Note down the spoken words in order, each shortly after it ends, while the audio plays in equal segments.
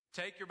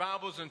Take your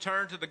Bibles and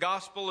turn to the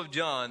Gospel of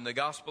John. The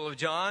Gospel of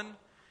John.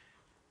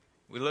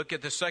 We look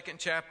at the second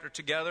chapter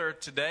together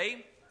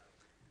today.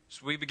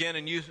 As we begin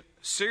a new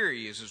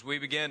series, as we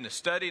begin to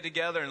study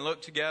together and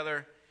look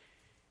together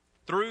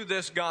through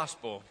this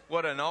Gospel.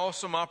 What an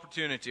awesome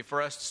opportunity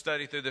for us to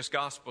study through this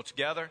Gospel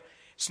together.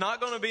 It's not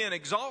going to be an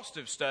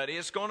exhaustive study.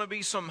 It's going to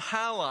be some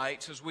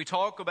highlights as we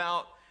talk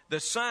about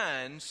the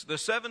signs, the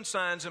 7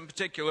 signs in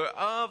particular,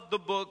 of the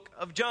book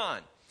of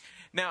John.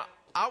 Now,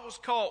 I was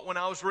caught when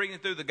I was reading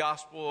through the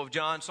Gospel of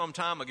John some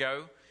time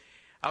ago.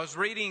 I was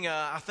reading,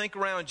 I think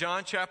around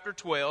John chapter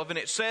 12, and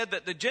it said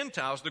that the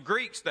Gentiles, the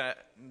Greeks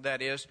that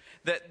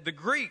the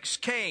Greeks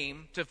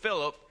came to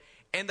Philip,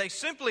 and they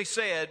simply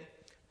said,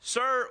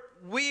 "Sir,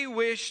 we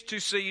wish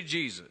to see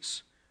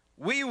Jesus.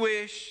 We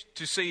wish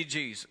to see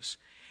Jesus."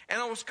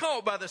 And I was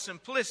caught by the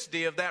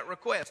simplicity of that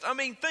request. I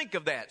mean, think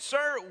of that.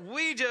 "Sir,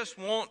 we just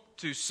want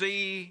to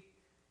see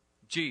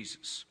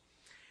Jesus."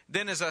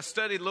 Then as I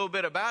studied a little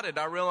bit about it,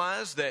 I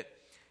realized that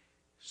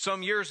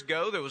some years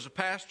ago there was a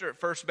pastor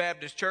at First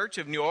Baptist Church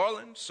of New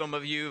Orleans. Some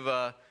of you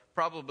have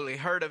probably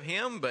heard of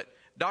him, but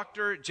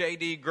Dr.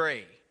 J.D.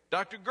 Gray.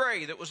 Dr.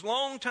 Gray, that was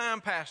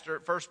longtime pastor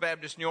at First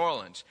Baptist New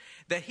Orleans,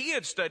 that he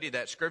had studied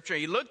that scripture.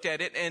 He looked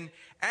at it, and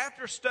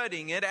after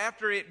studying it,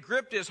 after it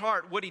gripped his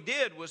heart, what he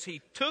did was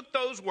he took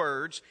those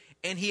words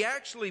and he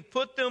actually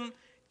put them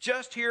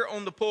just here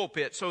on the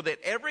pulpit so that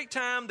every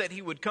time that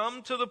he would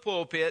come to the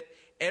pulpit,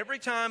 every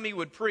time he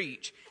would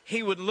preach,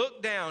 he would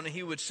look down and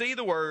he would see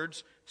the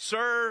words,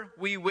 "Sir,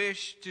 we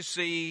wish to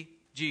see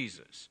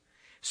Jesus."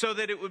 So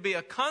that it would be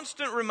a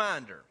constant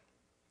reminder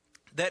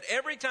that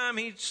every time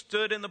he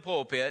stood in the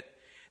pulpit,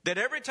 that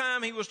every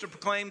time he was to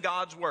proclaim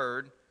God's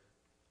word,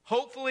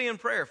 hopefully and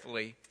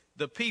prayerfully,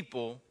 the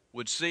people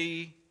would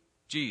see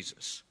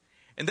Jesus.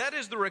 And that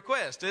is the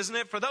request, isn't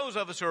it? For those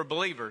of us who are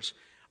believers,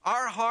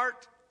 our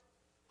heart,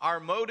 our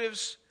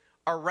motives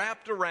are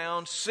wrapped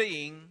around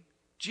seeing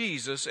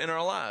Jesus in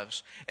our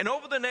lives. And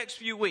over the next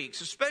few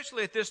weeks,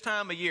 especially at this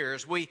time of year,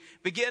 as we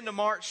begin to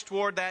march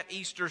toward that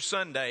Easter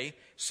Sunday,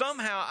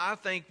 somehow I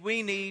think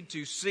we need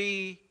to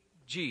see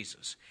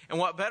Jesus. And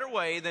what better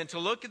way than to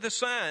look at the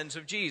signs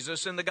of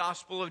Jesus in the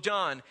Gospel of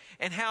John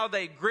and how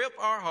they grip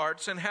our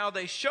hearts and how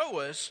they show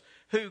us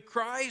who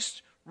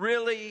Christ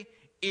really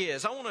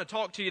is. I want to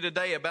talk to you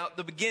today about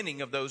the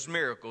beginning of those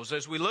miracles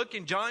as we look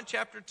in John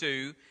chapter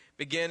 2,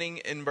 beginning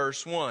in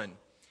verse 1.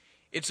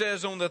 It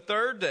says, "On the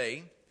third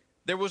day,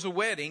 there was a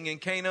wedding in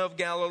Cana of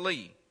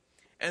Galilee,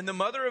 and the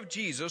mother of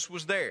Jesus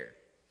was there.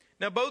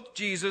 Now both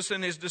Jesus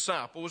and his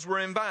disciples were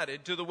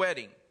invited to the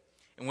wedding.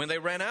 And when they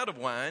ran out of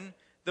wine,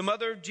 the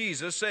mother of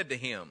Jesus said to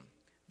him,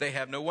 'They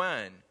have no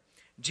wine.'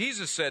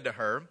 Jesus said to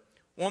her,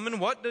 'Woman,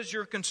 what does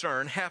your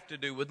concern have to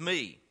do with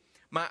me?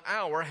 My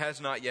hour has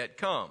not yet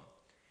come.'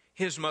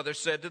 His mother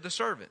said to the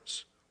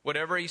servants,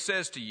 'Whatever he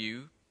says to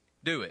you,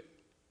 do it.'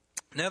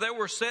 Now there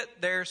were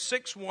set there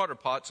 6 water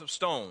pots of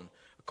stone,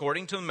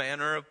 according to the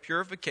manner of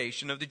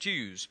purification of the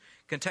Jews,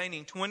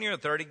 containing 20 or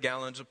 30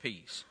 gallons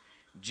apiece.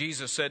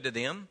 Jesus said to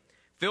them,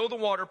 'Fill the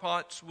water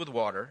pots with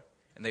water,'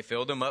 and they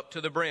filled them up to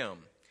the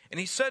brim. And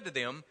he said to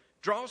them,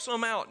 'Draw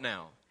some out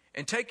now,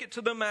 and take it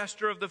to the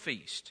master of the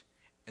feast.'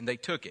 And they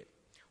took it.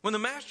 When the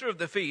master of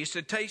the feast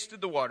had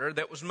tasted the water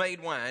that was made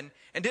wine,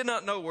 and did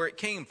not know where it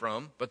came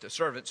from, but the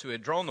servants who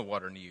had drawn the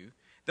water knew,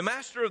 the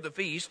master of the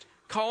feast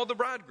called the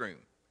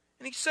bridegroom.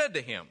 And he said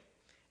to him,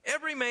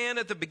 'Every man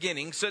at the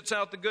beginning sets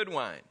out the good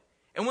wine,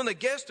 and when the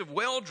guests have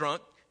well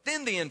drunk,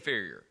 then the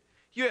inferior.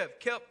 You have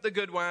kept the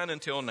good wine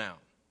until now.'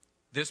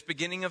 This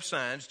beginning of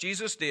signs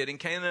Jesus did in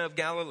Cana of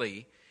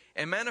Galilee,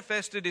 and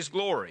manifested his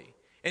glory,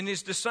 and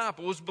his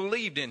disciples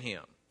believed in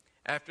him.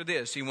 After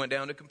this, he went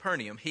down to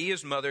Capernaum, he,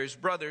 his mother, his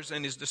brothers,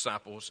 and his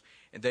disciples,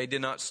 and they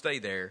did not stay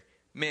there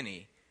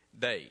many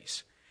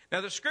days."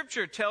 Now, the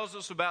scripture tells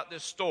us about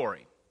this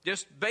story,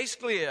 just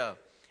basically a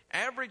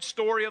average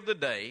story of the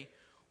day,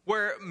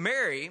 where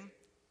Mary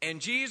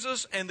and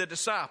Jesus and the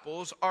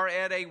disciples are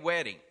at a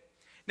wedding.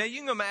 Now,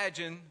 you can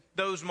imagine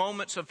those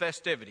moments of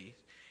festivity.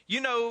 You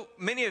know,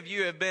 many of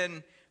you have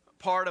been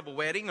part of a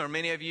wedding, or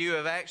many of you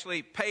have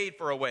actually paid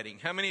for a wedding.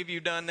 How many of you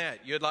have done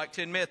that? You'd like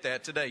to admit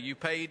that today. You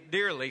paid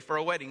dearly for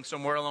a wedding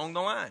somewhere along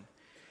the line.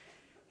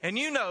 And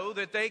you know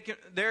that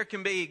there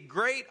can be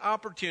great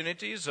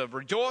opportunities of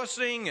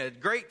rejoicing,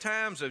 great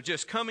times of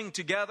just coming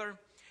together.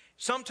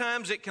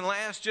 Sometimes it can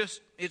last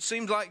it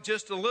seems like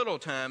just a little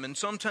time, and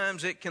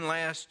sometimes it can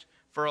last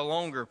for a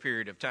longer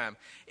period of time.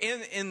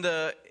 In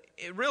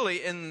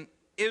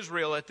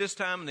Israel at this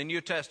time in the New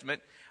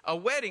Testament, a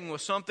wedding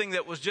was something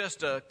that was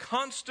just a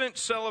constant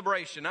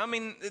celebration. I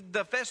mean,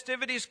 the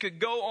festivities could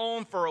go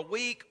on for a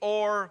week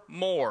or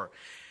more.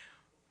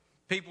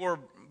 People were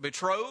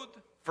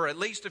betrothed for at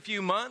least a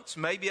few months,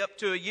 maybe up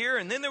to a year,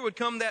 and then there would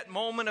come that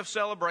moment of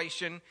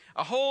celebration,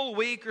 a whole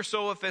week or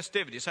so of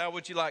festivities. How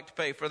would you like to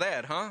pay for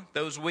that, huh?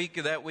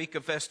 That week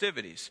of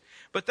festivities.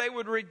 But they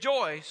would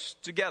rejoice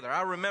together.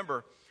 I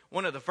remember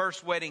one of the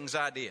first weddings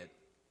I did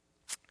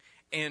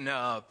in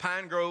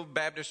Pine Grove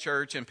Baptist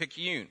Church in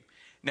Picayune.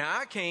 Now,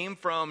 I came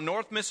from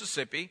North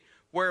Mississippi,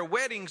 where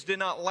weddings did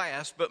not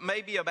last but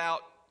maybe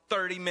about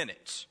 30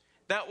 minutes.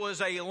 That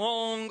was a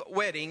long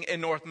wedding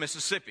in North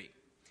Mississippi.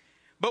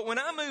 But when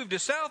I moved to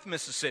South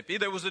Mississippi,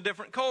 there was a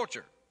different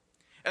culture.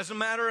 As a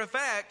matter of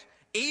fact,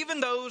 even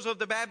those of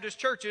the Baptist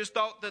churches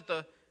thought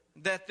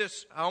that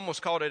this, I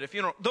almost called it a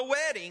funeral, the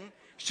wedding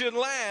should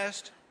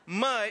last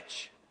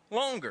much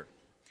longer.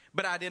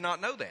 But I did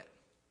not know that.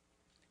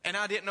 And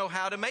I didn't know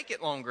how to make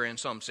it longer in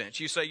some sense.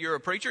 You say you're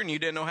a preacher and you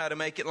didn't know how to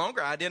make it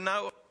longer. I did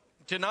not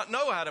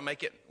know how to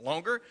make it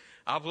longer.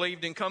 I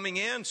believed in coming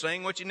in,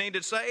 saying what you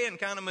needed to say, and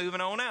kind of moving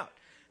on out.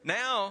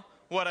 Now,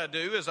 what I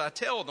do is I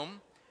tell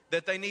them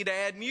that they need to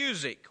add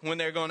music when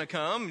they're going to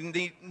come,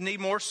 need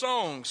more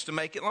songs to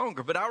make it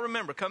longer. But I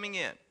remember coming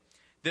in,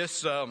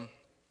 this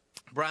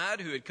bride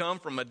who had come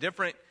from a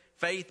different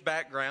faith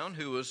background,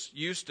 who was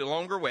used to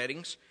longer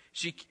weddings,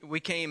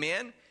 we came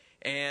in,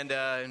 and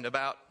in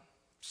about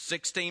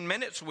 16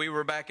 minutes, we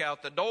were back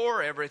out the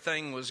door.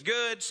 Everything was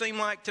good, seemed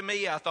like to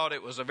me. I thought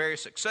it was a very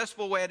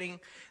successful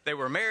wedding. They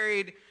were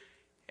married,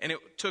 and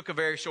it took a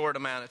very short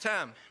amount of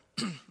time.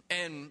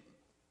 And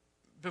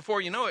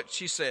before you know it,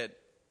 she said,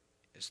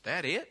 "Is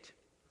that it?"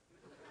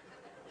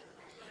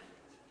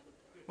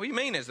 "What do you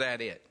mean, is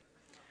that it?"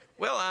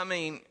 "Well, I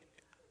mean,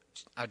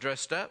 I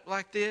dressed up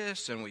like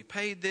this, and we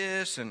paid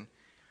this, and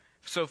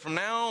so from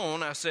now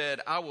on," I said,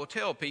 "I will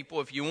tell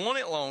people if you want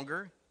it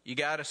longer, you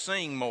got to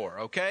sing more,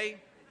 okay?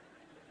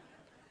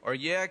 Or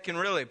yeah, I can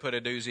really put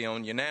a doozy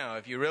on you now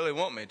if you really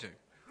want me to."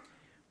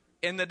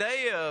 In the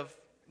day of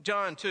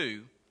John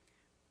 2,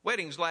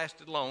 weddings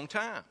lasted a long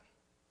time.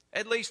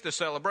 At least the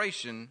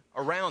celebration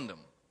around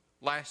them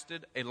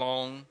lasted a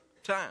long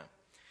time.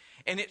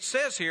 And it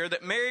says here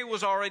that Mary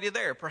was already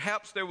there.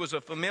 Perhaps there was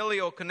a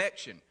familial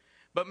connection.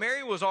 But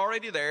Mary was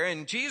already there,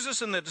 and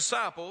Jesus and the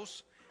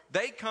disciples,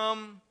 they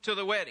come to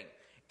the wedding.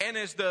 And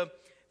as the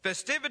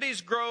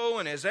festivities grow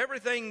and as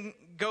everything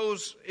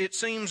goes, it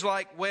seems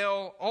like,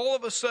 well, all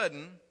of a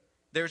sudden,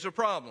 there's a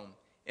problem.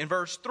 In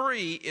verse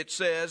 3, it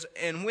says,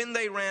 "And when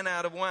they ran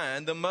out of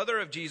wine, the mother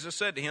of Jesus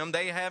said to him,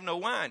 'They have no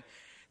wine.'"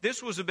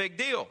 This was a big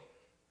deal.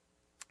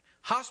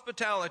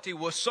 Hospitality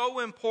was so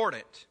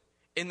important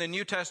in the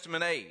New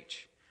Testament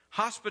age.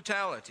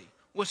 Hospitality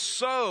was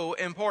so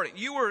important.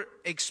 You were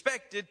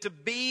expected to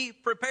be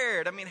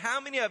prepared. I mean, how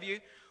many of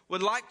you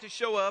would like to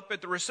show up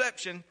at the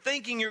reception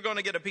thinking you're going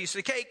to get a piece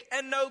of cake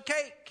and no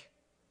cake?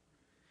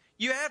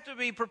 You have to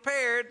be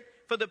prepared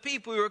for the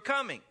people who are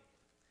coming.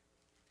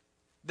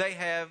 They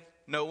have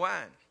no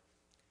wine.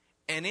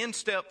 And in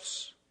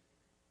steps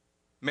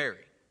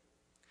Mary.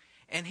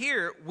 And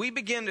here we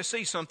begin to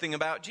see something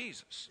about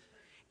Jesus.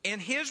 In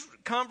his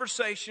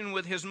conversation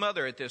with his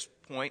mother at this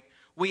point,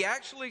 we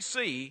actually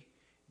see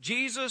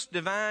Jesus'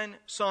 divine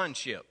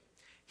sonship.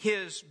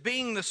 His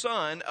being the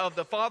Son of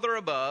the Father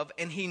above,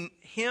 and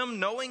him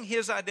knowing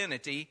his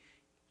identity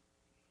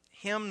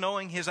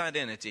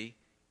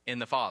in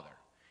the Father.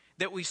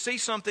 That we see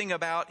something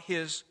about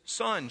his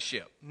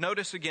sonship.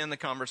 Notice again the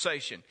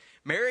conversation.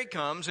 Mary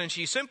comes and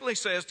she simply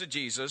says to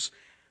Jesus,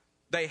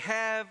 "They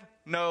have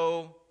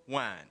no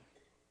wine."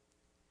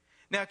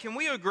 Now, can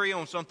we agree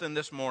on something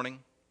this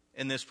morning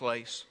in this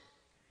place?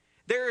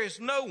 There is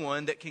no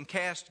one that can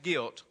cast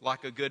guilt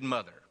like a good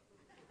mother.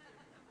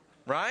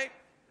 Right?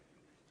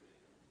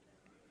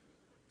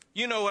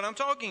 You know what I'm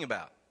talking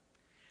about.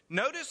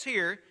 Notice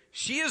here,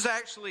 she is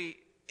actually,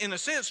 in a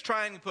sense,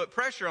 trying to put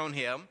pressure on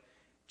him.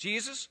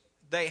 Jesus,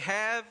 they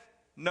have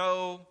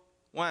no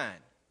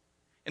wine.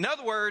 In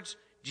other words,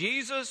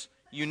 Jesus,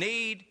 you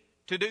need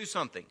to do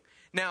something.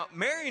 Now,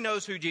 Mary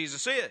knows who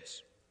Jesus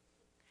is.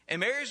 And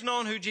Mary's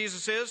known who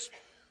Jesus is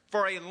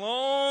for a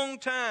long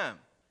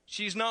time.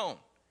 She's known.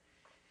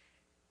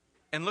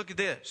 And look at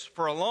this.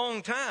 For a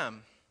long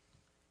time,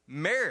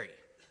 Mary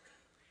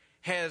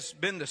has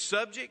been the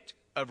subject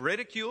of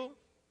ridicule.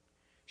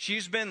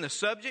 She's been the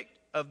subject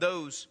of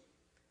those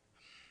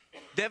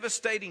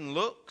devastating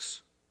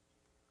looks.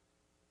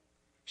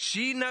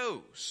 She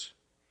knows.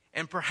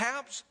 And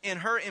perhaps in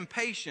her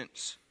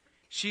impatience,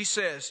 she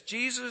says,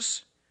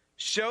 "Jesus,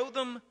 show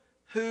them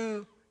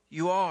who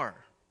you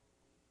are.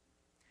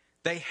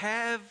 They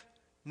have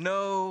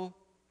no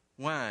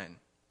wine."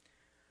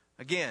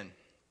 Again,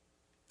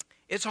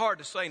 it's hard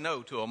to say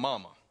no to a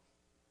mama,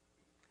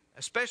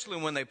 especially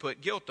when they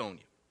put guilt on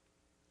you.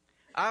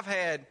 I've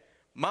had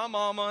my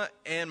mama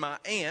and my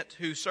aunt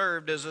who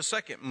served as a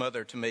second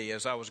mother to me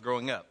as I was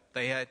growing up.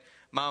 They had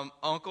my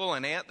uncle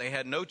and aunt, they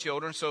had no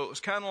children, so it was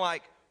kind of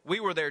like we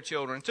were their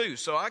children too.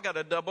 So I got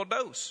a double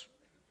dose.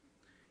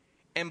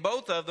 And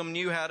both of them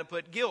knew how to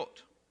put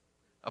guilt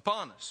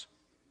upon us.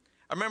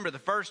 I remember the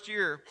first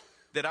year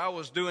that I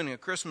was doing a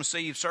Christmas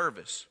Eve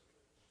service.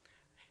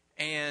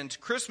 And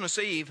Christmas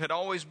Eve had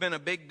always been a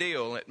big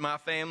deal at my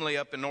family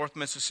up in North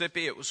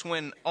Mississippi. It was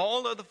when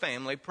all of the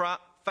family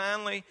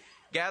finally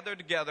gathered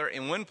together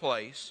in one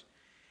place.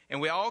 And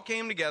we all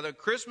came together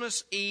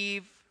Christmas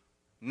Eve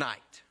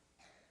night.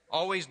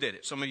 Always did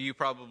it. Some of you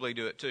probably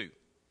do it too.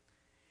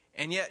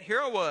 And yet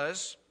here I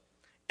was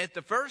at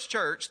the first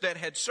church that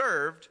had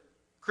served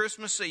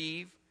Christmas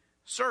Eve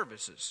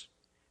services.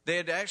 They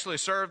had actually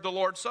served the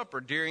Lord's Supper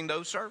during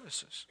those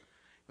services.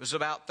 It was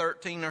about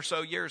 13 or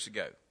so years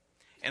ago.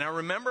 And I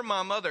remember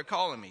my mother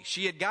calling me.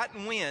 She had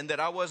gotten wind that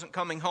I wasn't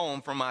coming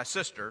home from my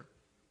sister.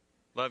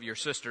 Love your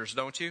sisters,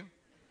 don't you?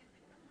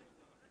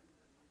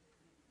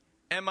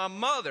 And my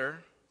mother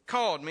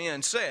called me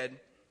and said,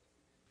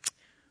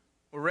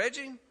 well,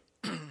 Reggie,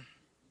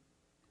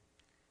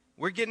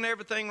 we're getting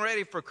everything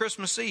ready for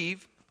Christmas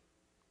Eve.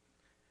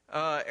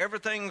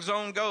 Everything's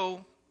on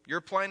go.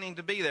 You're planning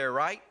to be there,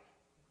 right?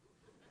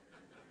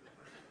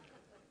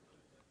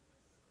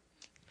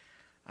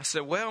 I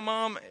said, well,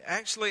 Mom,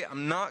 actually,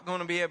 I'm not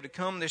going to be able to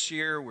come this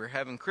year. We're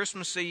having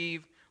Christmas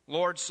Eve,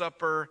 Lord's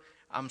Supper.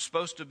 I'm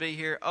supposed to be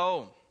here.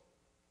 Oh,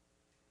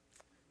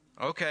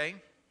 okay.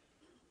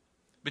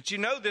 But you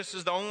know this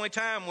is the only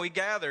time we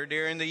gather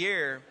during the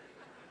year.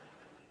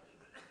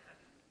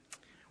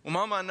 Well,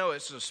 Mom, I know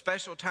it's a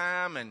special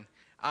time, and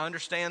I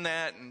understand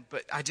that,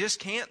 but I just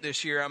can't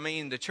this year. I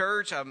mean, the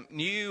church, I'm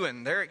new,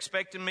 and they're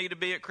expecting me to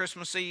be at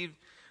Christmas Eve,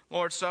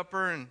 Lord's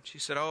Supper. And she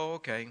said, oh,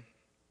 okay.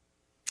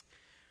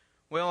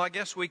 Well, I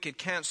guess we could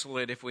cancel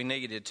it if we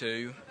needed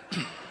to.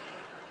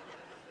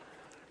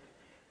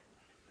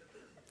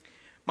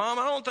 Mom,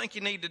 I don't think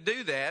you need to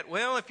do that.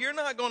 Well, if you're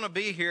not going to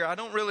be here, I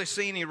don't really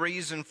see any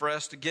reason for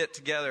us to get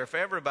together if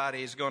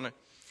everybody is going to.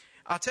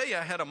 I'll tell you,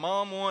 I had a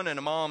mom 1 and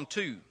a mom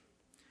 2.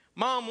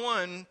 Mom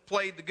 1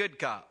 played the good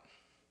cop.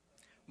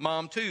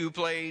 Mom 2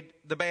 played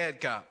the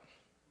bad cop.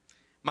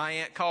 My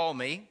aunt called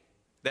me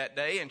that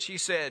day and she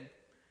said,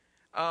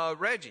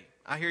 Reggie,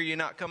 I hear you're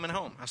not coming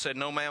home. I said,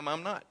 no, ma'am,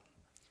 I'm not.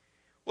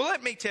 Well,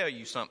 let me tell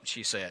you something,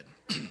 she said.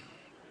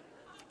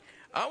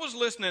 I was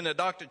listening to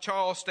Dr.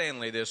 Charles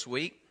Stanley this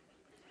week.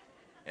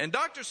 And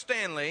Dr.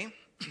 Stanley,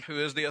 who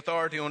is the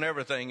authority on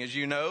everything, as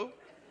you know,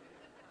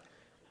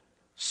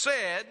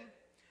 said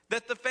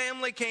that the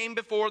family came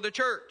before the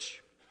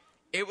church.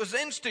 It was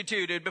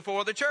instituted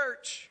before the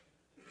church.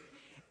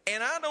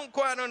 And I don't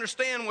quite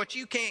understand what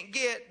you can't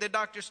get that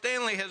Dr.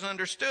 Stanley has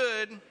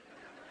understood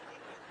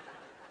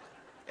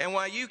and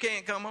why you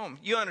can't come home.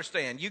 You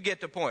understand. You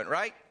get the point,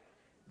 right?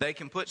 They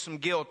can put some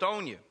guilt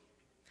on you.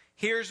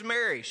 Here's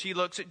Mary. She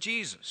looks at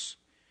Jesus.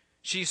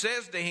 She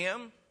says to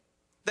him,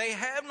 they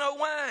have no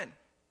wine.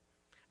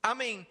 I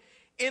mean,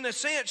 in a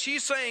sense,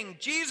 she's saying,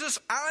 Jesus,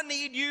 I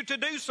need you to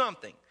do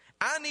something.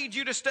 I need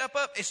you to step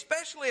up,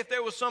 especially if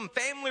there was some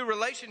family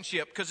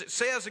relationship, because it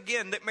says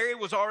again that Mary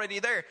was already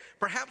there.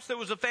 Perhaps there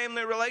was a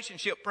family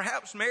relationship.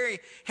 Perhaps Mary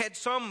had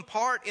some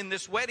part in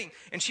this wedding.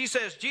 And she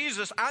says,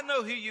 Jesus, I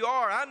know who you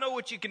are. I know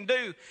what you can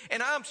do.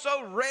 And I'm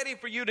so ready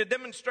for you to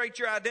demonstrate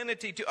your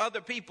identity to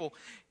other people.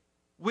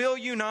 Will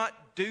you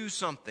not do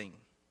something?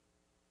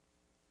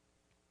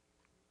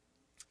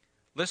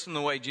 Listen to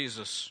the way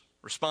Jesus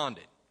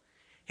responded.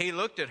 He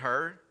looked at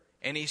her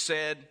and he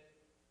said,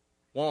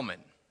 woman.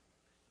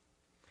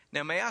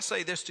 Now, may I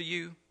say this to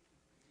you?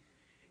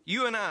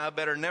 You and I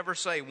better never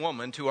say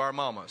woman to our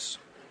mamas.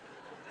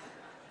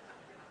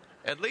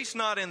 At least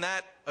not in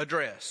that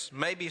address.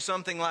 Maybe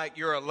something like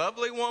you're a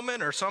lovely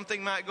woman or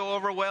something might go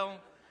over well.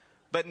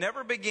 But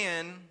never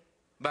begin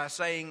by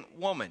saying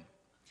woman.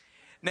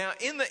 Now,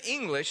 in the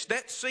English,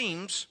 that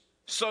seems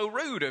so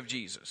rude of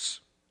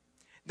Jesus.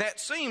 That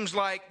seems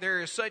like there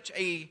is such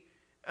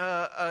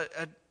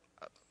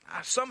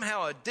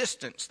somehow a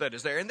distance that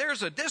is there. And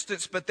there's a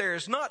distance, but there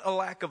is not a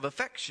lack of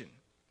affection.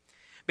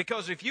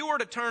 Because if you were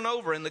to turn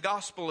over in the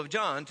Gospel of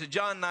John to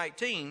John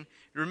 19,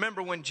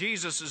 remember when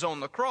Jesus is on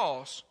the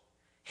cross,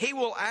 he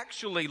will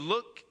actually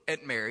look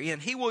at Mary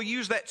and he will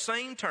use that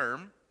same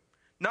term,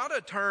 not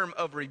a term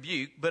of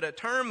rebuke, but a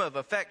term of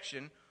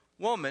affection.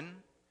 Woman,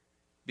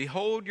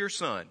 behold your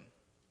son.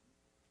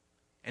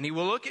 And he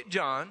will look at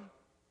John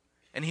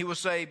and he will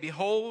say,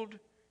 behold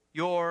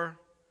your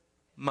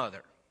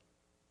mother.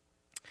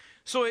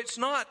 So it's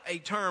not a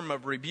term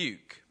of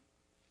rebuke.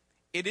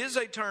 It is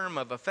a term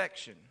of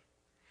affection.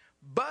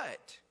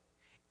 But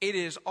it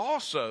is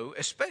also,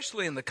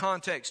 especially in the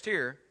context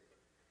here,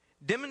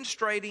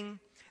 demonstrating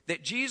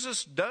that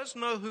Jesus does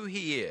know who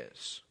he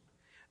is.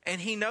 And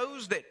he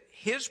knows that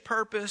his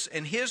purpose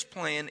and his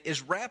plan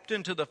is wrapped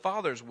into the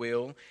Father's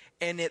will,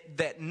 and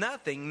that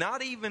nothing,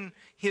 not even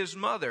his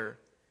mother,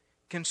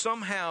 can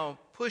somehow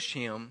push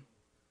him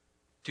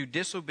to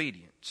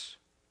disobedience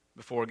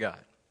before God.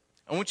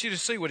 I want you to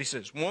see what he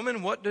says.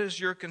 Woman, what does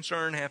your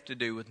concern have to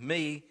do with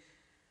me?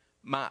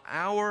 My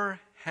hour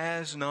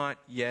has not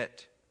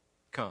yet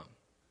come.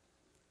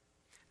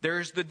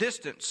 There's the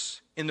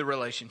distance in the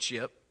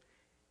relationship.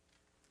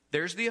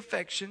 There's the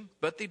affection,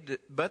 but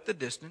the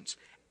distance.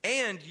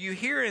 And you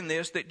hear in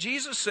this that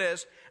Jesus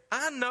says,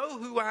 I know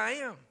who I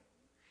am.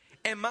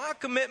 And my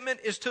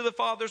commitment is to the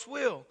Father's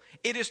will.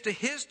 It is to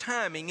his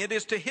timing. It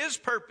is to his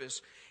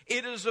purpose.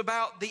 It is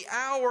about the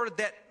hour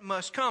that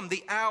must come.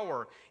 The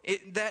hour.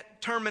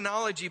 That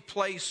terminology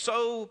plays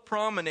so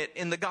prominent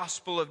in the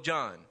Gospel of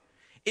John.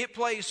 It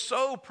plays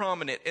so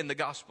prominent in the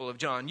Gospel of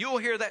John. You'll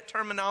hear that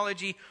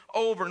terminology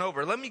over and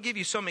over. Let me give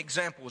you some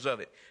examples of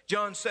it.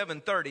 John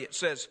 7:30, it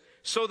says,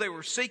 so they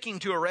were seeking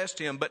to arrest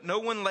him, but no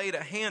one laid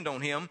a hand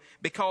on him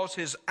because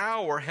his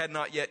hour had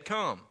not yet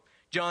come.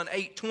 John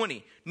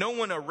 8:20, no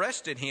one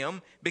arrested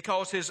him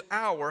because his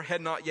hour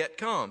had not yet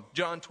come.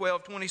 John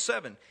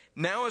 12:27,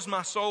 now is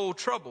my soul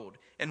troubled,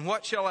 and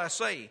what shall I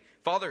say?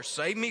 Father,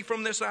 save me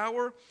from this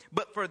hour?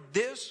 But for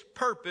this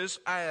purpose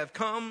I have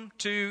come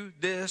to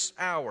this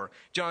hour.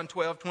 John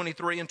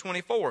 12:23 and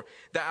 24,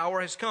 the hour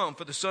has come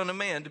for the Son of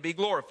Man to be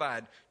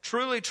glorified.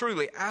 Truly,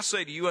 truly, I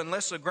say to you,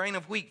 unless a grain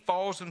of wheat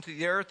falls into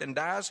the earth and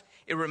dies,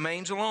 it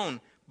remains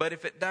alone. But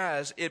if it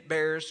dies, it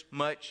bears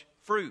much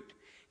fruit.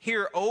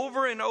 Here,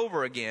 over and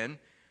over again,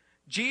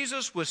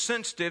 Jesus was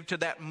sensitive to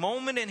that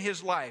moment in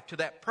his life, to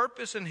that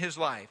purpose in his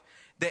life,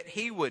 that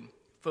he would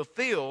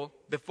fulfill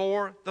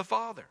before the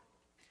Father.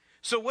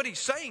 So what he's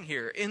saying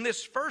here in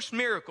this first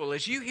miracle,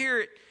 as you hear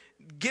it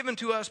given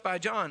to us by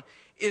John,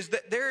 is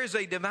that there is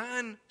a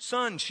divine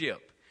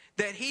sonship,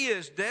 that he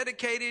is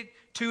dedicated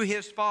to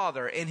his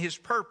Father and his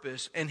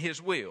purpose and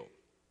his will,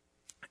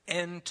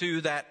 and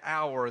to that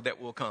hour that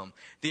will come.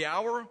 The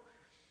hour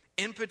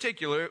in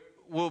particular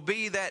will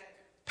be that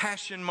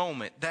passion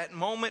moment, that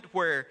moment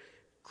where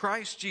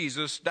Christ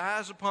Jesus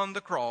dies upon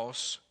the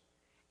cross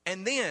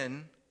and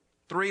then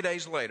 3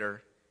 days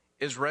later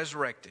is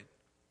resurrected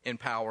in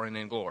power and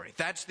in glory.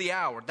 That's the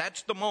hour,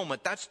 that's the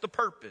moment, that's the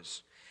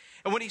purpose.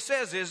 And what he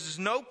says is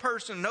no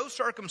person, no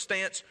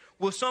circumstance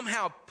will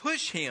somehow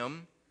push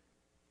him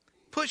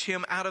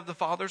out of the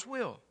Father's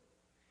will.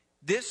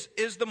 This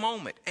is the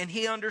moment, and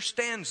he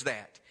understands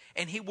that,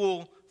 and he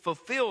will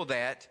fulfill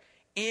that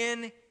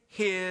in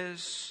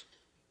his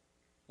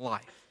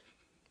life.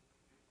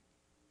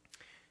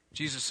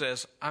 Jesus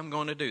says, I'm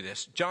going to do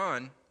this.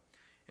 John,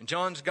 in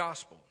John's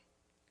gospel,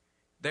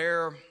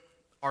 there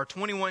are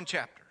 21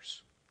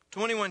 chapters.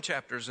 21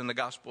 chapters in the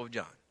Gospel of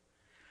John.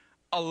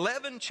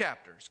 11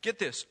 chapters, get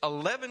this,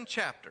 11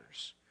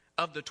 chapters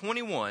of the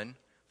 21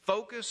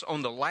 focus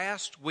on the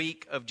last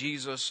week of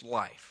Jesus'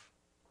 life.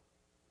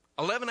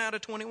 11 out of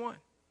 21.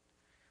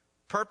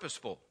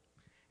 Purposeful.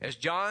 As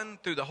John,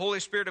 through the Holy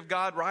Spirit of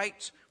God,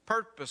 writes,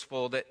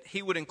 purposeful that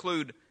he would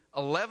include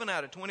 11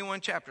 out of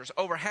 21 chapters.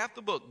 Over half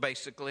the book,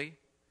 basically,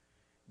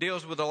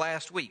 deals with the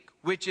last week,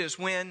 which is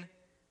when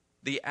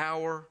the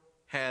hour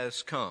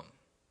has come.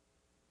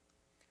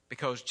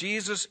 Because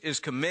Jesus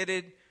is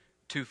committed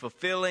to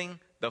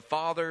fulfilling the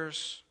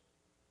Father's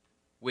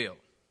will.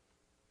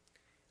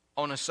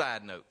 On a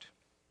side note,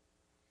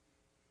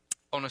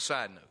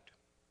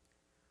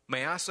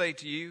 may I say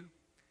to you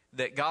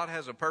that God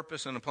has a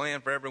purpose and a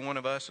plan for every one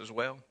of us as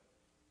well?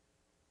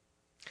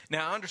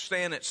 Now, I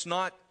understand it's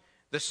not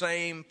the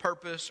same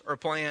purpose or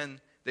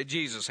plan that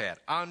Jesus had.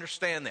 I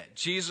understand that.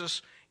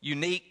 Jesus'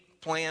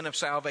 unique plan of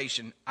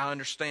salvation, I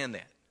understand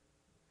that.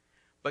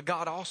 But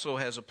God also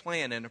has a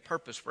plan and a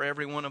purpose for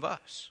every one of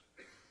us.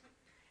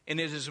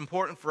 And it is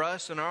important for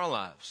us in our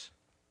lives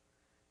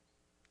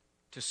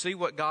to see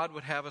what God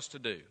would have us to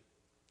do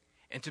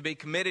and to be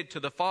committed to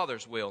the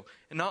Father's will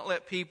and not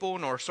let people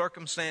nor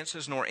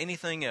circumstances nor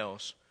anything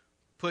else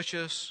push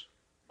us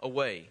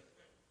away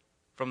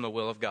from the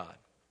will of God.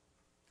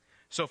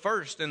 So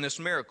first, in this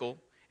miracle,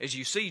 as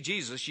you see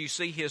Jesus, you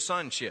see his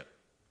sonship.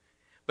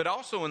 But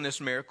also in this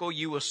miracle,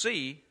 you will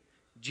see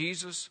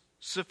Jesus'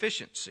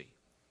 sufficiency.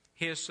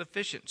 His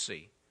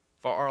sufficiency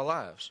for our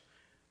lives.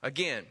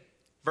 Again,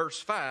 verse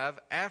 5,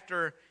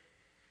 after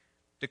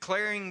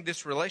declaring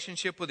this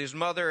relationship with his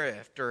mother,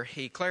 after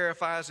he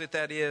clarifies it,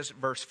 that is,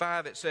 verse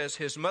 5, it says,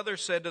 his mother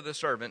said to the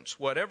servants,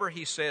 whatever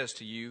he says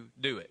to you,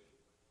 do it.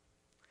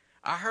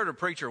 I heard a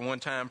preacher one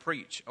time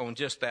preach on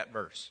just that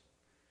verse.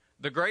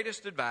 The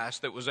greatest advice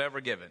that was ever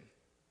given,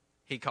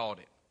 he called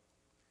it.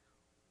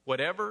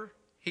 Whatever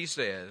he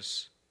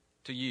says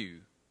to you,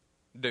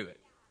 do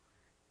it.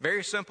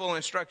 Very simple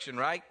instruction,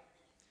 right?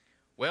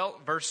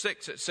 Well, verse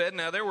 6, it said,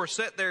 now there were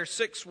set there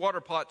 6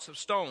 water pots of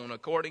stone,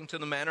 according to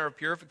the manner of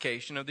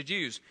purification of the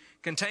Jews,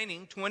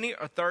 containing 20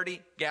 or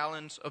 30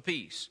 gallons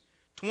apiece.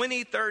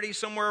 20, 30,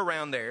 somewhere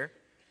around there.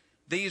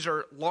 These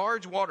are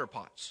large water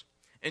pots.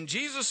 And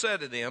Jesus said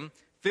to them,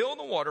 fill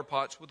the water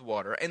pots with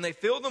water, and they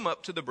filled them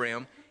up to the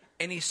brim.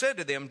 And he said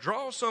to them,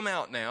 draw some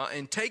out now,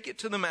 and take it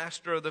to the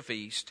master of the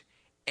feast.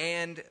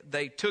 And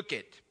they took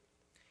it.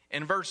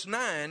 And verse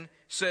 9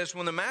 says,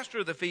 when the master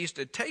of the feast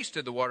had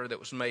tasted the water that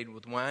was made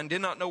with wine, did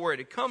not know where it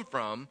had come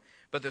from,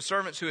 but the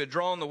servants who had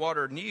drawn the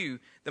water knew,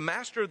 the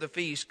master of the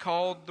feast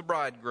called the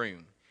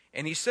bridegroom.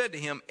 And he said to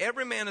him,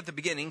 every man at the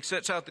beginning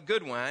sets out the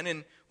good wine,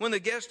 and when the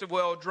guests have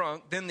well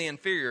drunk, then the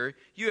inferior,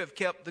 you have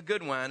kept the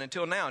good wine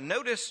until now.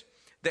 Notice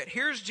that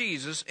here's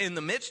Jesus in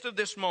the midst of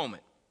this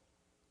moment,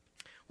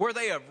 where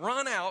they have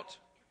run out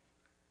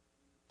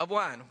of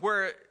wine,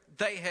 where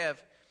they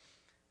have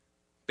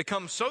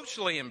become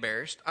socially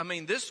embarrassed. I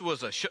mean, this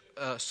was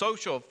a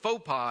social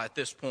faux pas at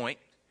this point.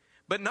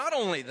 But not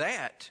only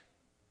that,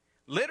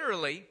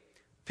 literally,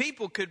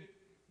 people could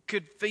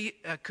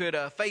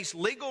face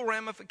legal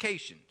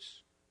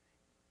ramifications.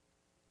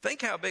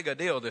 Think how big a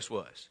deal this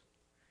was.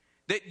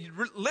 That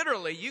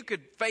literally you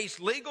could face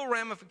legal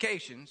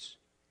ramifications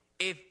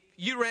if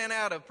you ran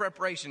out of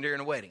preparation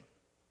during a wedding.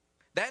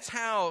 That's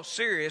how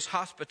serious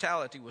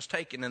hospitality was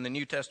taken in the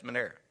New Testament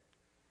era.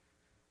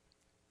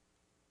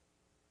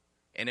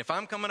 And if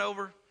I'm coming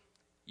over,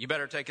 you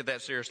better take it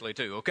that seriously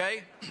too,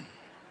 okay?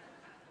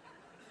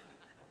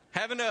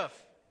 Have enough.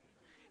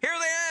 Here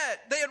they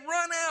at. They had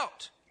run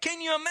out.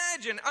 Can you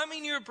imagine? I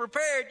mean, you were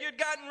prepared. You'd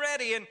gotten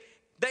ready, and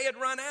they had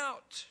run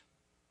out.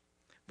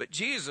 But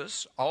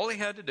Jesus, all Jesus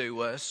had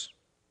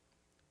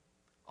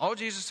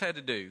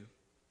to do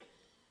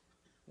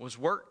was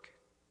work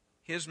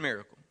his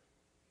miracle.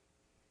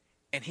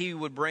 And he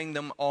would bring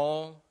them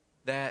all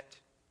that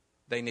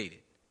they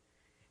needed.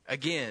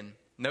 Again,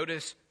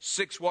 notice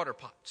 6 water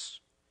pots.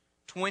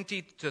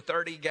 20 to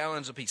 30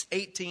 gallons apiece.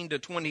 18 to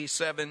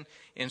 27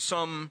 in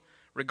some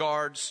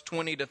regards,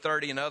 20 to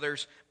 30 in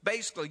others.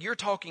 Basically, you're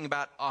talking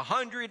about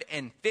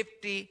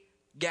 150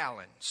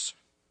 gallons.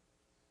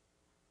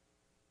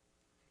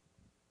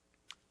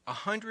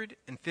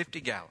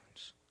 150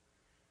 gallons.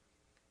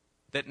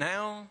 That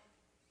now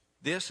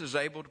this is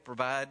able to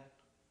provide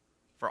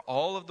for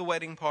all of the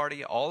wedding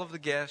party, all of the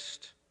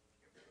guests.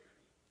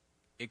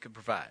 It could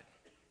provide.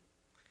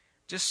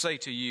 Just say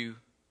to you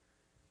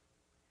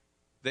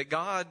that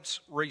God's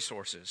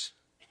resources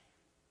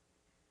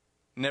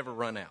never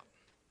run out.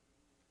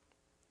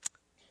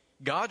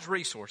 God's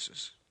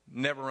resources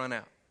never run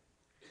out.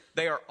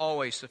 They are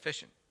always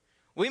sufficient.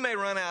 We may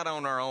run out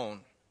on our own,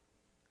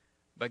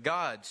 but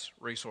God's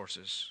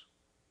resources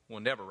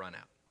will never run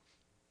out.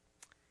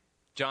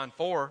 John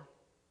 4,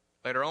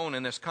 later on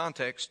in this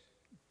context,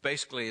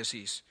 basically as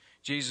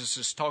Jesus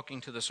is talking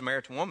to the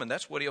Samaritan woman,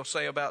 that's what he'll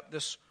say about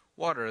this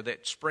water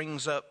that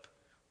springs up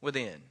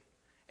within,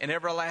 an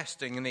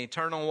everlasting and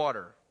eternal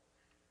water.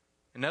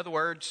 In other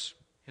words,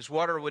 his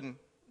water would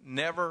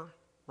never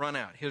run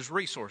out. His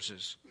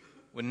resources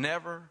would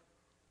never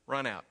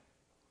run out.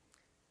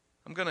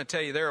 I'm going to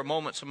tell you, there are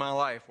moments in my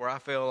life where I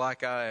feel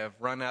like I have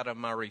run out of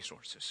my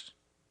resources.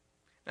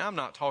 Now, I'm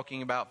not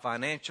talking about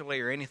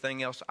financially or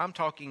anything else. I'm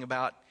talking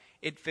about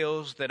it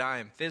feels that I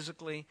am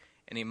physically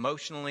and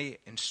emotionally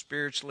and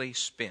spiritually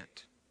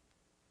spent.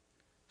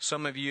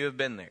 Some of you have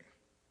been there.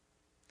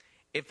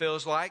 It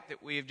feels like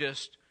that we've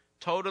just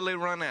totally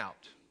run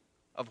out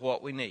of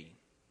what we need.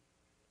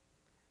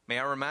 May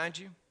I remind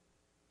you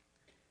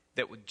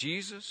that with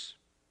Jesus,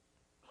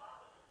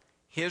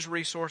 his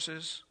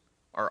resources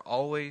are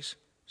always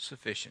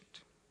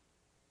sufficient.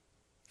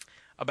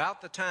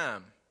 About the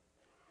time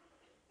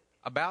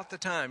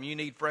you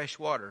need fresh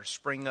water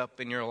spring up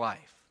in your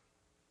life,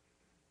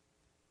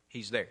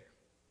 he's there.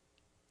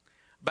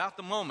 About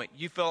the moment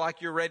you feel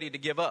like you're ready to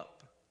give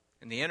up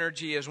and the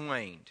energy has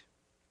waned,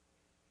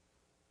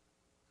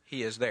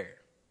 he is there.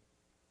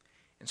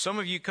 And some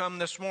of you come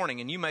this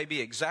morning and you may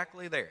be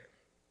exactly there.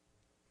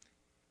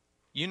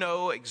 You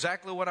know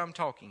exactly what I'm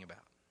talking about.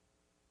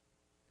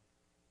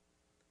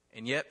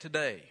 And yet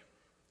today,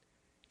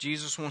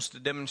 Jesus wants to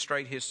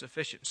demonstrate his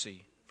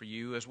sufficiency for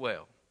you as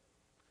well.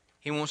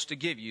 He wants to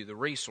give you the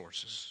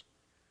resources,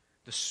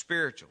 the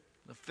spiritual,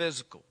 the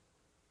physical,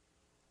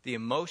 the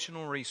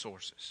emotional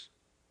resources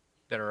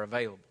that are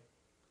available.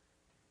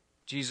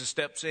 Jesus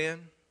steps in.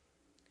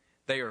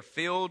 They are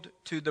filled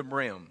to the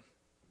brim.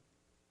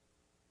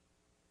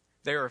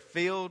 They are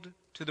filled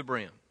to the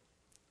brim.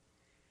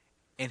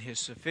 And his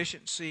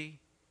sufficiency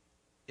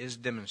is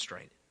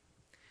demonstrated.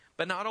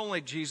 But not only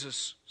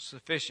Jesus'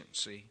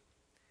 sufficiency,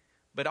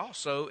 but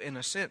also, in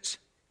a sense,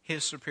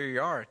 his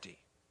superiority.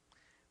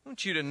 I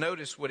want you to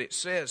notice what it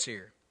says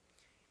here.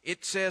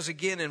 It says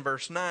again in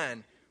verse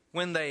 9,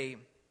 when they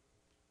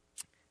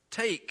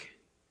take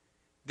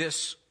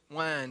this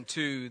wine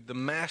to the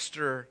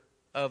master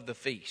of the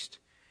feast,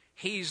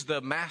 he's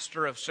the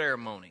master of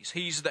ceremonies.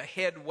 He's the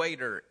head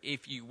waiter,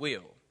 if you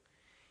will.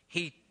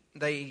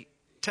 They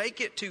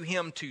take it to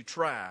him to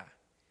try.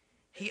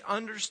 He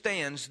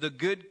understands the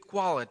good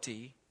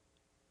quality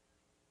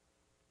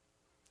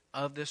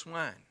of this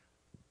wine.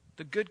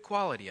 The good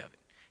quality of it.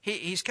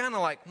 He's kind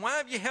of like, why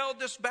have you held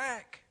this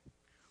back?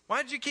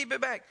 Why did you keep it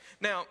back?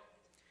 Now,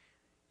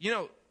 you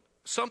know,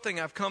 something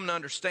I've come to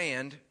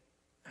understand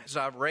as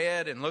I've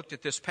read and looked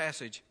at this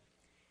passage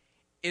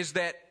is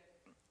that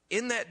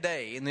in that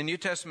day, in the New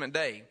Testament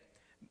day,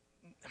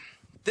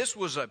 this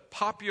was a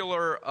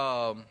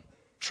popular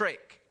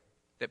trick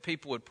that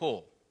people would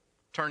pull,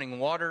 turning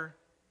water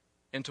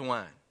into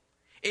wine.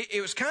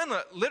 It was kind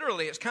of,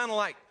 literally, it's kind of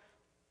like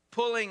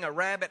pulling a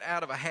rabbit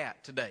out of a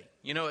hat today.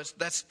 You know,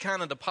 that's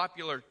kind of the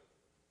popular,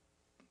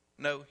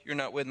 no, you're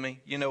not with me.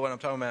 You know what I'm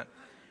talking about.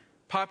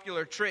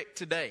 Popular trick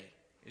today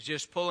is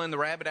just pulling the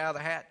rabbit out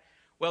of the hat.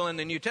 Well, in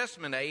the New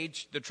Testament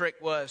age, the trick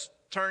was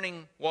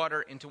turning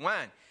water into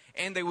wine.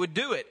 And they would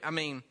do it. I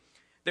mean,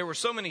 there were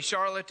so many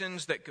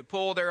charlatans that could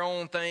pull their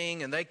own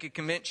thing and they could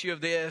convince you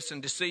of this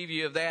and deceive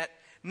you of that.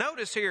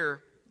 Notice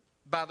here,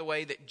 by the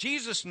way, that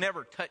Jesus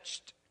never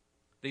touched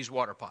these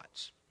water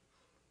pots.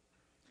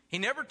 He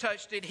never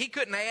touched it. He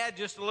couldn't add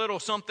just a little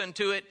something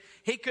to it.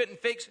 He couldn't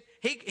fix it.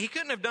 He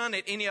couldn't have done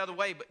it any other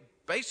way, but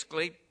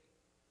basically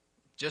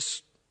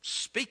just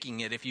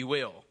speaking it, if you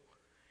will.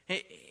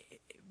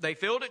 They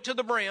filled it to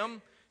the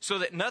brim so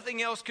that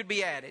nothing else could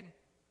be added.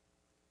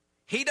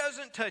 He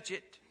doesn't touch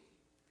it,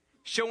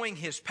 showing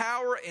his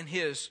power and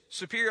his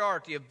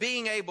superiority of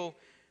being able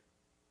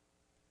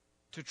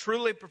to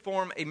truly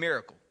perform a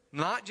miracle,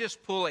 not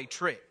just pull a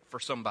trick for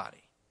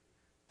somebody,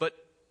 but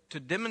to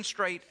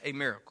demonstrate a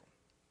miracle,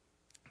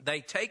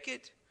 they take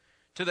it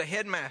to the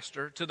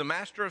headmaster, to the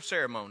master of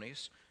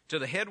ceremonies, to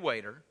the head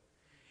waiter,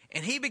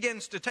 and he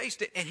begins to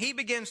taste it, and he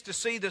begins to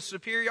see the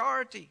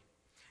superiority.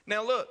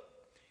 Now look,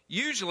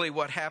 usually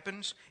what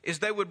happens is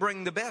they would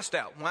bring the best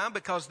out. Why?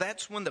 Because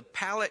that's when the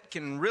palate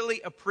can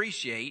really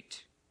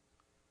appreciate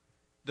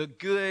the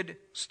good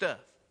stuff.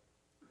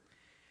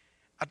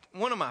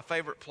 One of my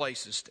favorite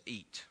places to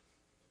eat.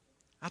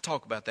 I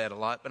talk about that a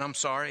lot, but I'm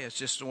sorry, it's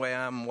just the way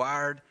I'm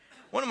wired.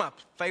 One of my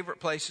favorite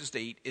places to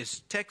eat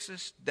is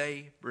Texas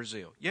de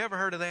Brazil. You ever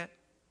heard of that?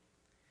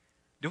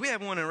 Do we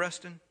have one in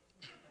Ruston?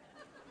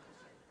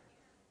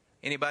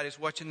 Anybody's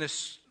watching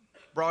this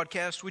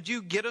broadcast, would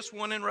you get us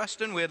one in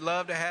Ruston? We'd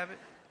love to have it.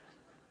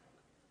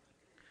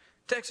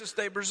 Texas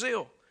de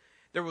Brazil.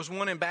 There was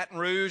one in Baton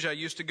Rouge. I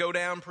used to go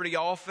down pretty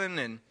often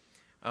and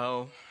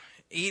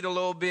eat a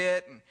little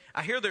bit. And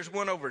I hear there's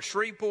one over at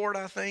Shreveport,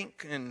 I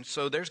think. And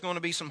so there's going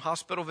to be some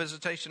hospital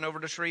visitation over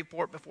to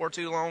Shreveport before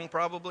too long,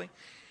 probably.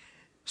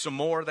 Some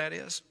more, that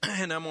is.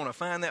 And I'm going to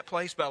find that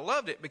place. But I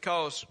loved it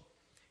because,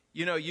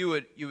 you know, you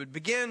would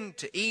begin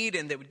to eat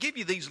and they would give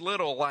you these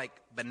little like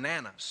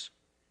bananas.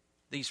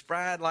 These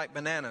fried like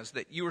bananas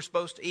that you were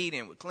supposed to eat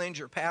and it would cleanse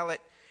your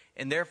palate.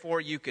 And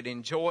therefore you could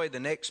enjoy the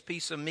next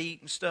piece of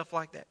meat and stuff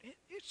like that.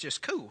 It's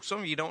just cool. Some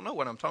of you don't know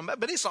what I'm talking about,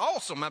 but it's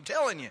awesome, I'm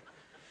telling you.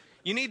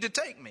 You need to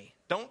take me.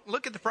 Don't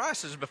look at the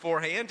prices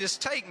beforehand.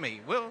 Just take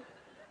me. Well,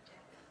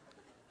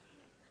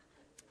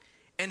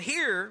 and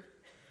here,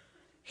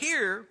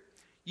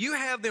 you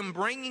have them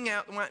bringing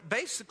out the wine,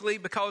 basically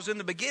because in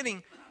the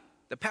beginning,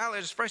 the palate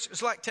is fresh.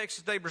 It's like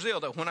Texas de Brazil,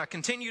 though. When I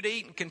continue to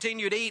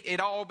eat, it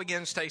all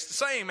begins to taste the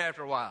same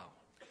after a while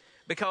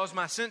because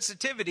my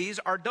sensitivities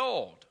are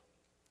dulled.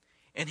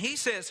 And he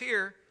says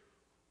here,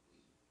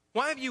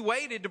 why have you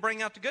waited to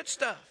bring out the good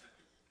stuff?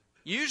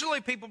 Usually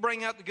people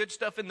bring out the good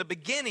stuff in the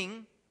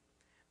beginning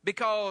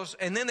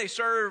and then they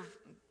serve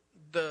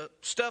the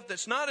stuff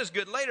that's not as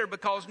good later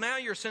because now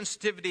your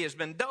sensitivity has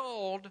been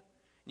dulled.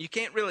 You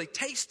can't really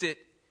taste it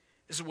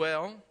as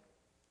well.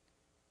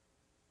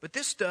 But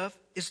this stuff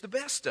is the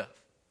best stuff.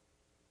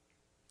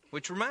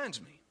 Which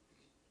reminds me,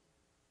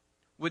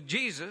 with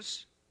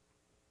Jesus,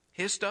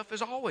 his stuff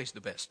is always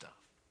the best stuff.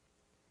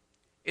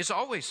 It's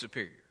always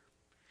superior.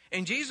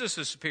 And Jesus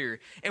is superior.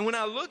 And when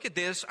I look at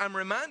this, I'm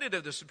reminded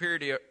of the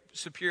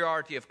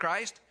superiority of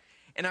Christ.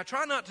 And I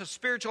try not to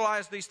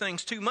spiritualize these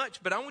things too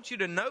much, but I want you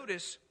to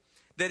notice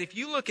that if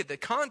you look at the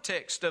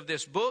context of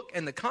this book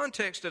and the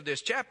context of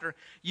this chapter,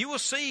 you will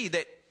see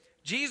that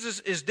Jesus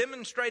is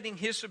demonstrating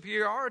his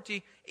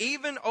superiority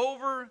even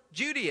over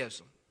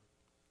Judaism.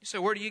 You say,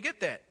 where do you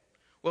get that?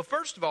 Well,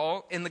 first of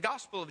all, in the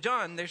Gospel of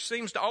John, there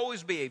seems to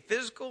always be a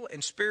physical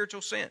and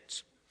spiritual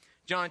sense.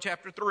 John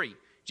chapter 3.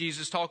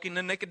 Jesus talking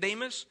to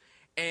Nicodemus,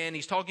 and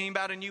he's talking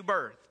about a new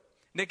birth.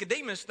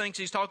 Nicodemus thinks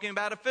he's talking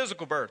about a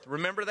physical birth.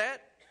 Remember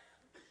that?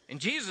 And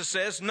Jesus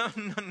says, no.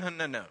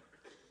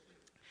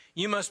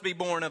 You must be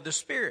born of the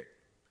Spirit.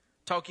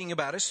 Talking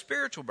about a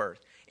spiritual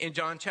birth. In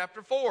John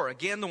chapter 4,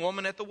 again, the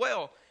woman at the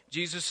well,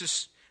 Jesus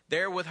is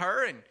there with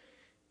her, and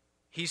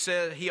he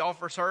says he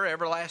offers her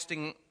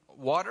everlasting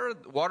water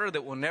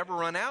that will never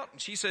run out.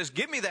 And she says,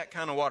 give me that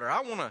kind of water.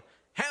 I want to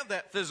have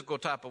that physical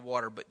type of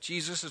water, but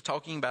Jesus is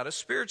talking about a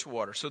spiritual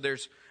water. So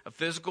there's a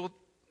physical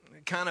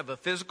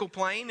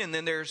plane, and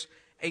then there's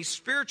a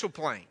spiritual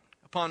plane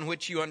upon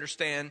which you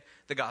understand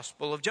the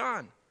Gospel of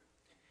John.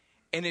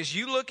 And as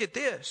you look at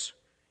this,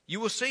 you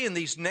will see in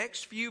these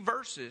next few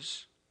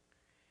verses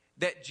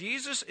that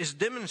Jesus is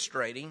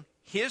demonstrating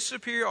his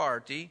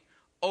superiority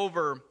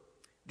over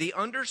the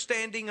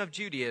understanding of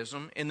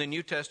Judaism in the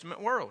New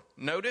Testament world.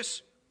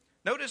 Notice,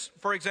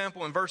 for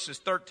example, in verses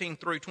 13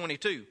 through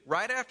 22,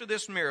 right after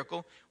this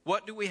miracle,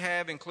 what do we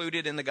have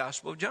included in the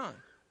Gospel of John?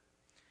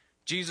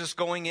 Jesus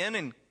going in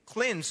and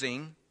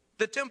cleansing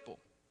the temple.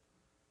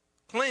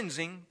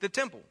 Cleansing the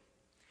temple.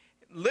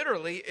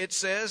 Literally, it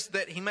says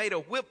that he made a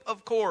whip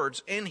of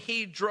cords and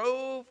he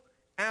drove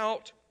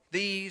out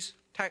these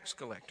tax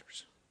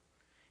collectors.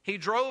 He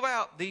drove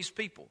out these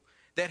people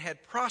that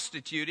had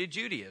prostituted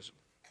Judaism.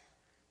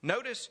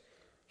 Notice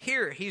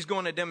here he's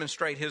going to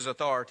demonstrate his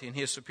authority and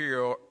his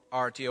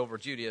superiority over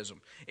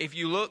Judaism. If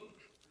you look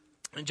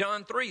in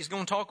John 3, he's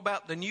going to talk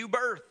about the new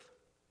birth.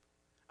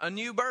 A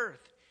new birth.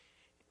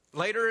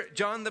 Later,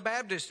 John the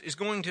Baptist is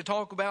going to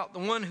talk about the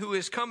one who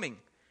is coming,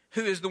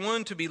 who is the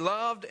one to be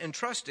loved and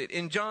trusted.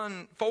 In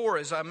John 4,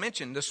 as I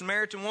mentioned, the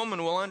Samaritan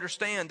woman will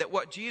understand that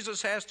what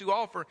Jesus has to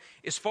offer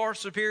is far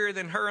superior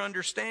than her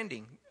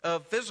understanding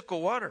of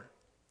physical water.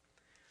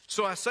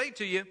 So I say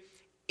to you,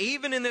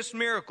 even in this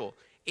miracle,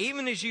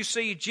 even as you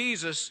see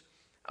Jesus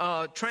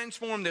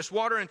transform this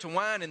water into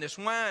wine and this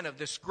wine of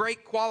this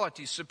great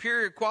quality,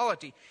 superior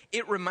quality,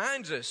 it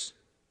reminds us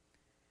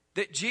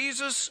that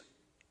Jesus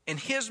and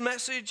his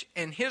message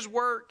and his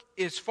work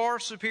is far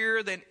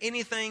superior than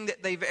anything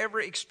that they've ever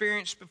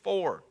experienced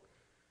before.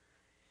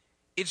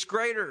 It's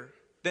greater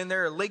than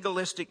their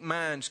legalistic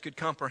minds could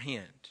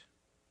comprehend.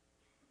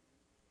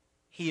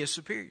 he is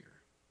superior.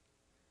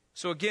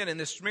 So again, in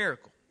this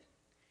miracle,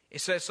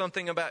 it says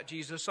something about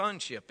Jesus'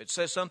 sonship. It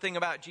says something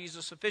about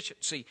Jesus'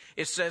 sufficiency.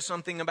 It says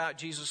something about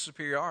Jesus'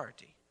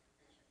 superiority.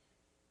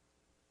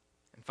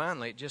 And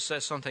finally, it just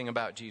says something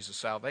about Jesus'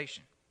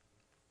 salvation.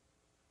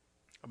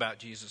 About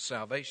Jesus'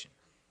 salvation.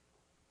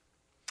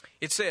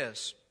 It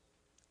says,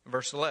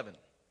 verse 11,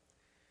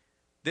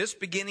 this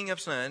beginning of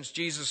signs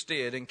Jesus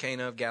did in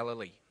Cana of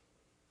Galilee.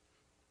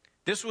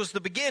 This was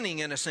the beginning,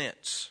 in a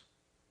sense,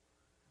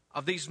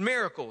 of these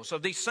miracles,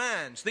 of these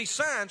signs. These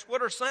signs,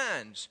 what are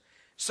signs?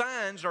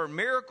 Signs are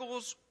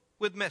miracles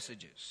with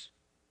messages.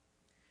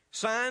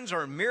 Signs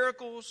are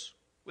miracles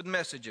with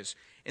messages.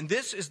 And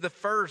this is the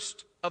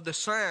first of the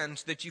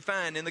signs that you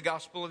find in the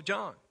Gospel of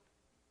John.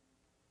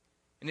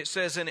 And it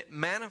says, and it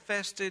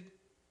manifested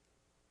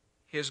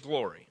his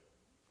glory.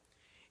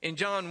 In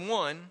John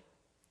 1,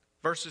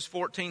 verses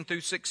 14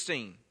 through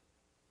 16,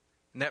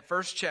 in that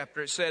first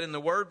chapter, it said, and the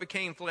Word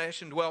became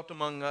flesh and dwelt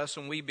among us,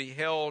 and we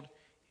beheld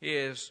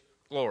his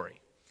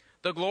glory.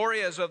 The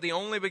glory as of the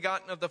only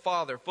begotten of the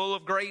Father, full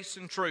of grace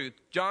and truth.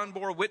 John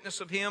bore witness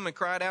of him and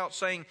cried out,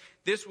 saying,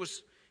 this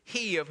was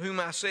he of whom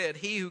I said,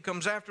 he who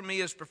comes after me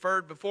is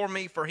preferred before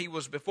me, for he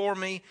was before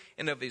me,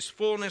 and of his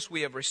fullness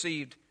we have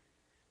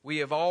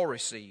all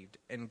received,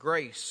 and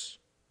grace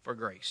for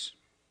grace.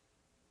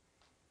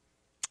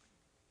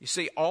 You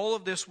see, all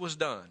of this was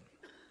done.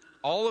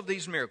 All of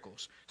these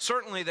miracles.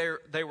 Certainly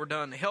they were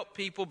done to help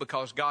people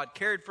because God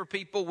cared for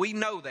people. We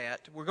know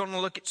that. We're going to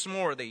look at some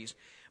more of these.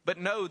 But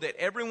know that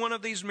every one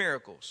of these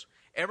miracles,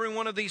 every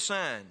one of these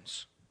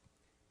signs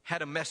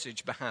had a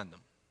message behind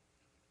them.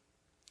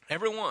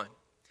 Every one.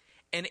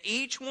 And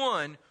each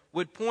one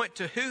would point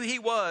to who he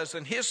was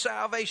and his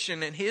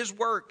salvation and his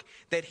work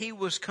that he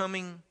was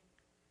coming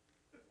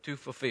to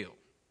fulfill.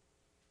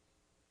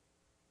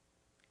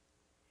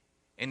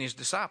 And his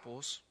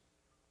disciples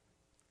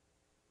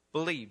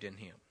believed in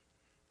him.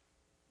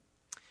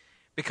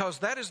 Because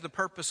that is the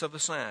purpose of a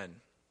sign.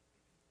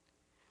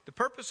 The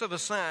purpose of a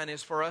sign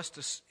is for us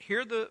to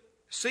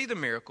see the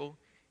miracle,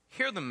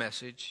 hear the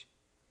message,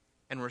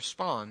 and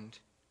respond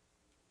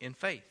in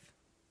faith.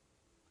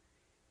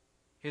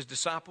 His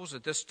disciples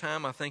at this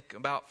time, I think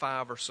about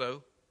 5 or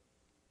so,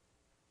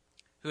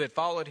 who had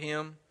followed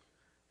him,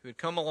 who had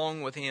come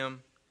along with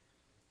him,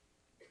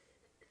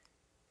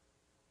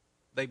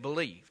 they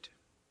believed.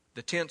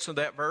 The tense of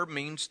that verb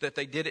means that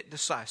they did it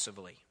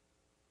decisively.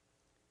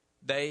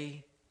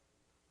 They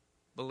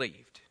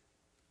believed.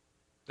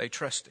 They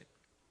trusted.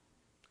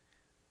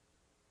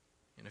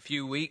 In a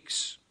few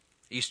weeks,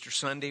 Easter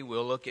Sunday,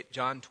 we'll look at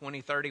John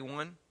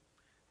 20:31,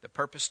 the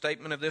purpose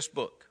statement of this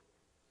book.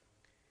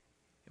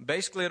 And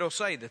basically it'll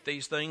say that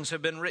these things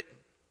have been written.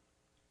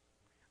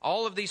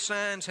 All of these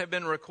signs have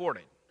been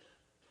recorded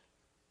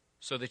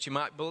so that you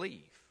might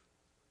believe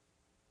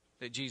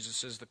that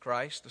Jesus is the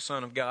Christ, the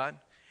Son of God,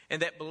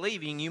 and that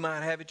believing you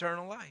might have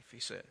eternal life, he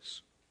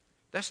says.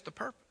 That's the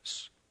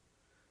purpose.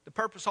 The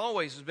purpose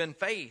always has been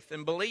faith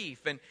and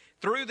belief. And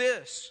through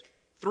this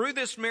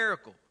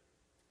miracle,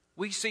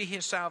 we see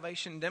his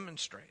salvation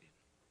demonstrated.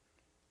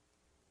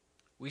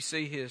 We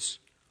see his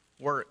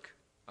work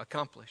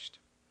accomplished.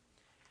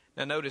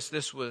 Now notice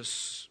this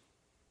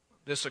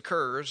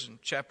occurs in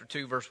chapter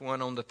 2, verse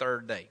 1 on the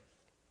third day.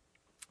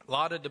 A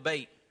lot of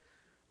debate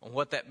on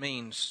what that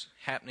means,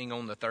 happening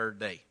on the third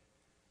day.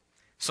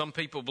 Some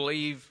people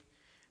believe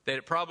that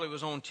it probably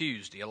was on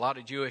Tuesday. A lot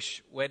of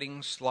Jewish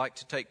weddings like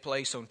to take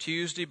place on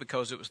Tuesday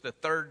because it was the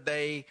third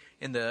day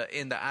in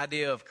the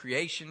idea of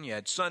creation. You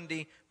had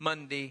Sunday,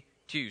 Monday,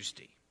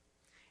 Tuesday.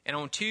 And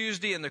on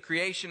Tuesday in the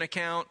creation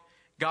account,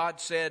 God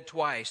said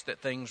twice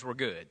that things were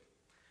good.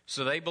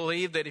 So they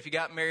believed that if you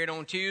got married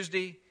on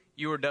Tuesday,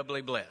 you were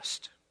doubly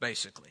blessed,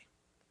 basically.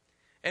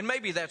 And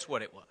maybe that's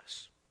what it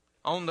was.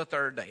 On the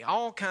third day.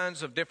 All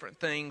kinds of different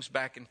things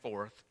back and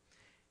forth.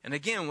 And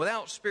again,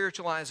 without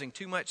spiritualizing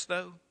too much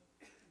though,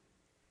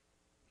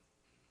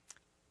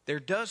 there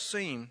does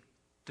seem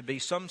to be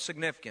some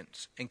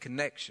significance and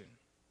connection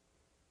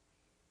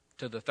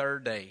to the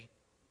third day.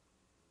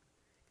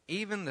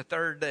 Even the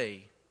third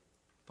day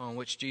upon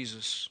which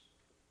Jesus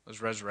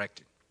was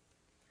resurrected.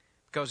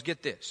 Because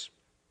get this.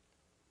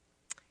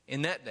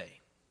 In that day,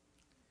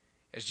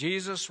 as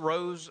Jesus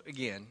rose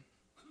again,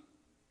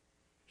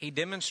 he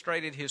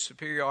demonstrated his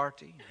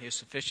superiority, his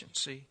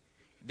sufficiency.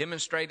 He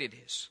demonstrated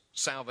his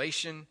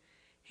salvation.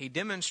 He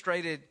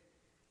demonstrated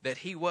that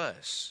he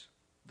was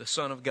the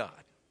Son of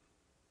God.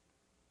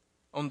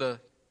 On the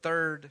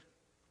third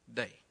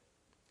day,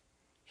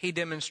 he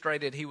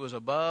demonstrated he was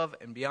above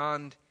and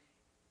beyond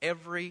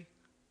every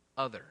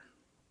other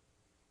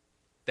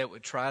that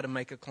would try to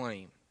make a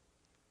claim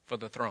for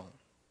the throne.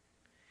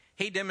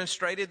 He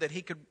demonstrated that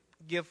he could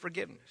give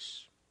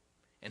forgiveness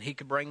and he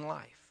could bring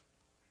life,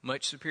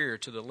 much superior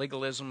to the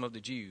legalism of the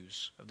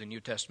Jews of the New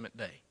Testament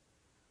day.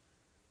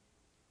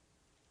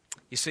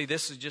 You see,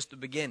 this is just the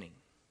beginning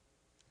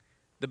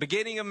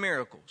of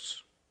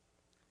miracles.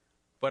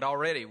 But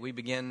already we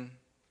begin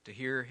to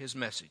hear his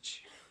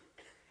message.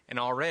 And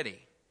already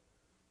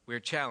we're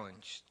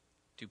challenged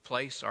to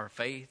place our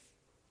faith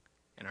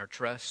and our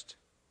trust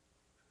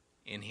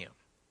in Him.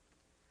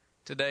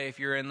 Today, if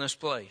you're in this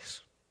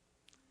place,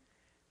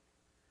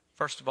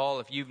 first of all,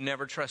 if you've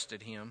never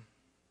trusted Him,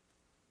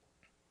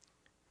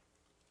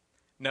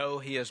 know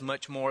He is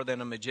much more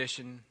than a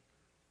magician.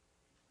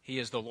 He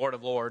is the Lord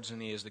of Lords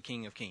and He is the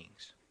King of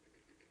Kings.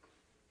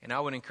 And I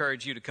would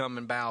encourage you to come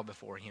and bow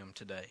before Him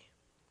today.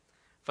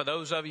 For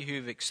those of you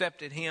who've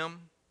accepted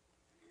Him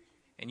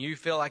and you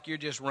feel like you're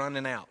just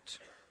running out,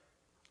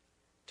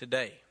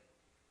 today,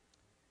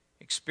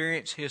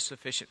 experience His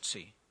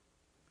sufficiency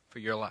for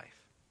your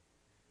life.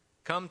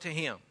 Come to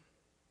Him.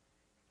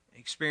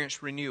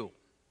 Experience renewal.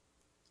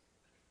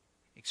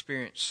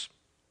 Experience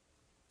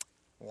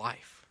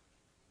life.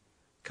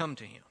 Come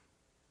to Him.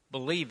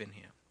 Believe in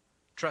Him.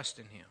 Trust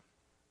in Him.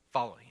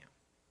 Follow Him.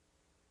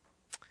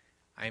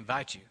 I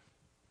invite you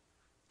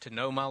to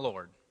know my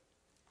Lord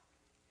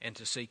and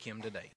to seek Him today.